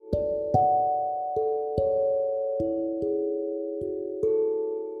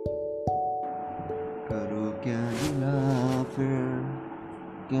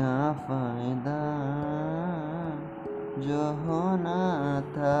फायदा, जो होना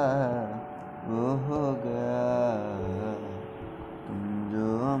था वो हो गया। तुम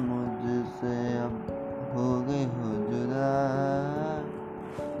जो मुझसे अब हो गए हो जुदा,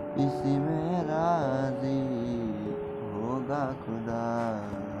 इसी में राजी होगा खुदा।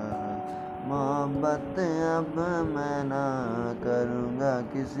 मोहब्बत अब मैं ना करूँगा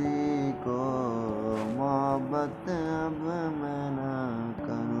किसी को, मोहब्बत अब मैं ना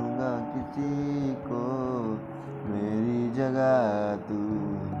करूँगा किसी को। मेरी जगह तू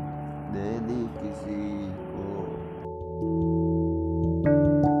दे दी किसी को।